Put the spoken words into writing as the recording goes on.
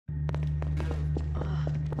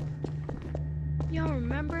Y'all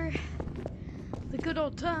remember the good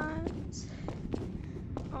old times?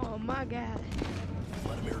 Oh my god.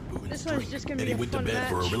 This one's just gonna be a fun match. And he went to bed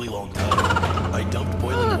for a really long time. I dumped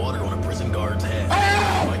boiling water on a prison guard's head.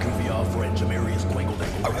 My goofy off friend Jamarius Quangle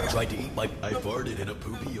tried to eat my... I farted in a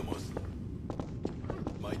poopy almost.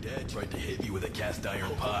 My dad tried to hit me with a cast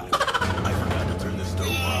iron pot. I forgot to turn the stove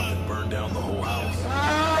off and burn down the whole house.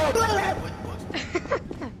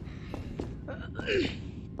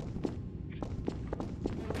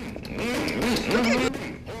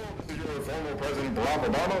 Former President Barack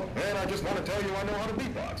Obama, and I just want to tell you I know how to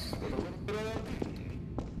beatbox.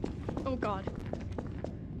 Oh god.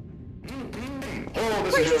 Oh,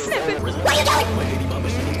 this Where's is he snipping? What are you doing?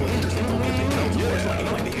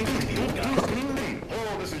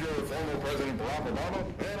 Oh, this is your former President Barack Obama,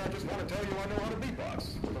 and I just want to tell you I know how to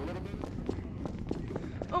beatbox. With a little bit.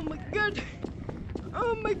 Oh my god.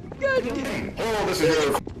 Oh my god. Oh, this is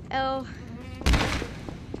your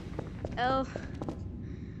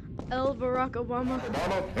L Barack Obama.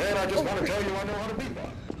 And I just want to tell you I know how to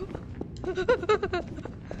beatbox.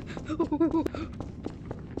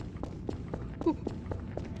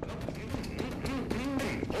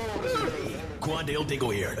 Quandale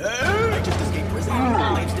Dingle here. I just escaped prison.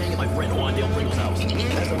 I'm staying at my friend Quandale Pringle's house.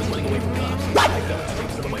 As I was running away from cops, I fell and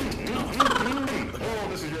scraped some of my... Oh,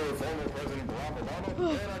 this is your former President Barack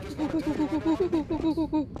Obama, and I just want to tell you I know how to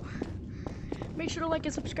beatbox. Make sure to like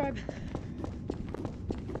and subscribe.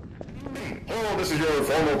 Oh, this is your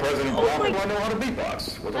former President Barack Obama. I know how to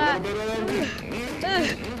beatbox. With a little bit of...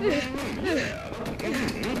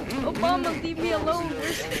 Obama, leave me alone.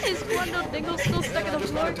 Is Quando Dingle still stuck in the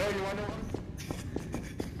floor?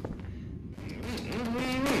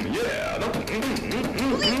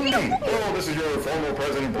 Oh, this is your former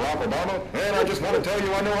President Barack Obama, and I just want to tell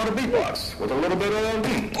you I know how to beatbox. With a little bit of...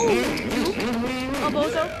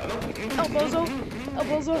 Bozo. Bozo.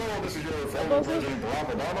 Bozo. Oh, this is your former President Barack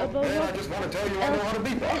Obama, and I just want to tell you I know how to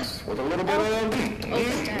beatbox. With a little bit of...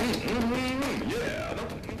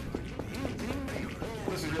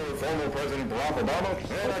 This is your former President Barack Obama,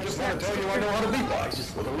 and I just want to tell you I know how to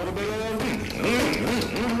beatbox. With a little bit of...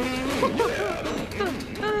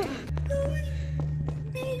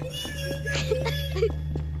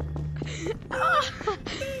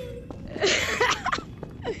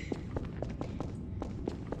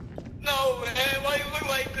 No, man, why you look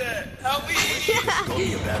like that? Help me! Called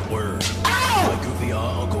me a bad word. My goofy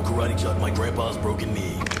uncle karate chopped my grandpa's broken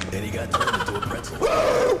knee, and he got turned into a pretzel.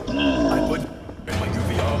 I put in my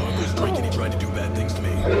goofy uncle's drink, and he tried to do bad things to me.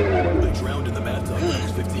 I drowned in the bathtub when I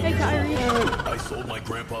was 15 years old. I sold my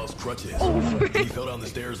grandpa's crutches. He fell down the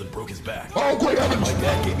stairs and broke his back. My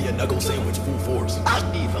dad gave me a knuckle sandwich full force.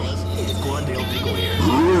 Hey, fellas, it's Quandale Dingle here.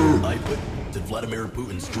 I put in Vladimir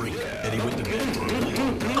Putin's drink, and he went to bed for a really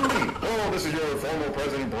long time. Oh, this is your former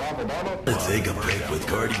President Barack Obama. Let's take a break with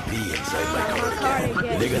Cardi B inside my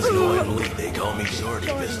cardigan. Niggas know I'm lit, they call me Shorty,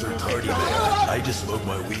 Mr. Tardy Man. I just smoke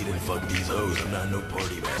my weed and fuck these hoes, I'm not no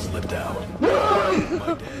party man. Slipped out. My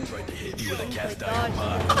dad tried to hit me with a cast iron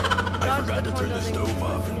pot. I forgot to turn the stove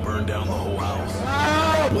off and burn down the whole house.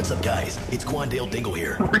 What's up, guys? It's Quandale Dingle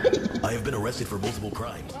here. I have been arrested for multiple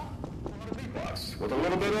crimes. With a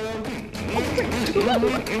little bit of...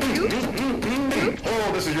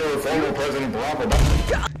 Oh, this is your former President Barack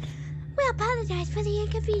Obama. We apologize for the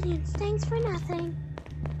inconvenience. Thanks for nothing.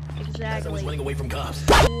 Exactly. As I was running away from cops.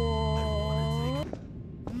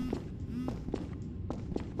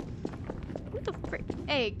 What the frick?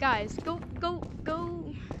 Hey, guys, go. Oh,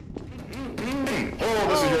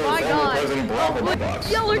 this is your former President Barack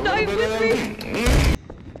Obama. Y'all are dying with me.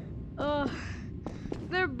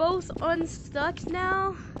 They're both unstuck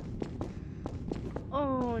now.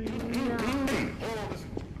 Oh no.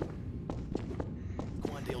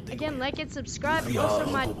 Again, like and subscribe. Also,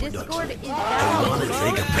 my Discord is down I wanna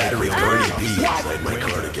take a battery of Cardi B inside my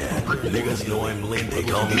cardigan. Niggas know I'm lit, they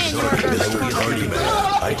call me Shorty, Mr. Tardy Man.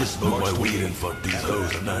 I just smoke my weed and fuck these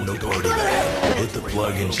hoes, I'm not no party man. Hit the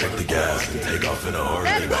plug and check the gas and take off in a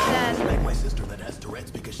Harley man. Like my sister that has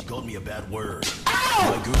Tourette's because she called me a bad word.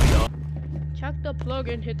 My goofy Check the plug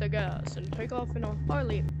and hit the gas and take off in a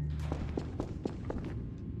Harley.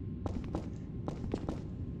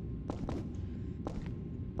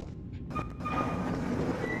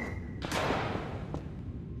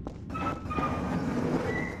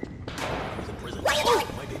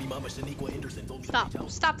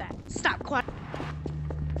 Stop that. Stop, quiet.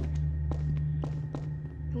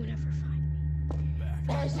 You'll never find me.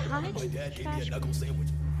 There's hide my dad gave me a trash. knuckle sandwich.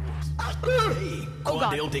 Hey, Oh,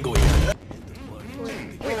 God. Quandale Dingle here.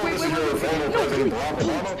 Wait. This is your former President Barack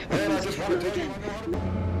Obama, and I just want to tell you I know how to...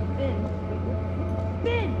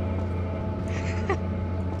 Ben.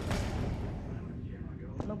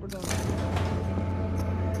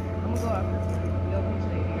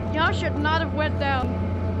 should not have went down.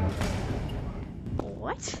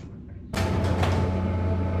 What?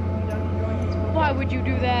 Why would you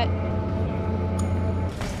do that?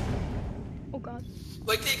 Oh God.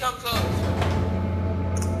 Wait till you come close.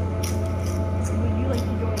 Would you like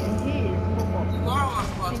to join his football You team? are on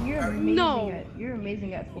football. Then you're amazing No. You're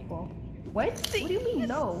amazing at football. What? What do you mean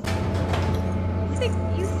no? You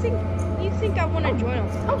think I want to join a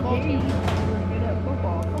How football dare you? team? You're good at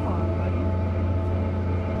football. Come on, buddy.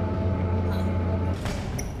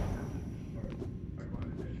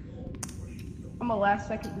 I'm a last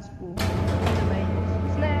second to school.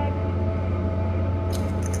 Snag.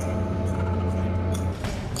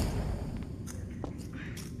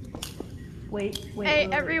 Wait. Hey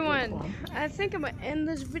everyone, I think I'm gonna end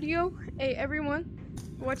this video. Hey everyone,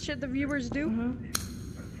 what should the viewers do?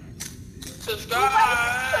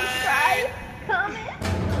 Subscribe. Comment,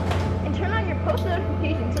 and turn on your post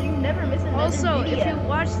notifications so you never miss another Also, video. if you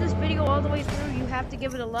watch this video all the way through, you have to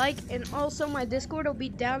give it a like, and also my Discord will be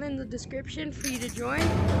down in the description for you to join.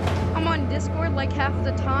 I'm on Discord like half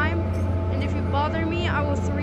the time, and if you bother me, I will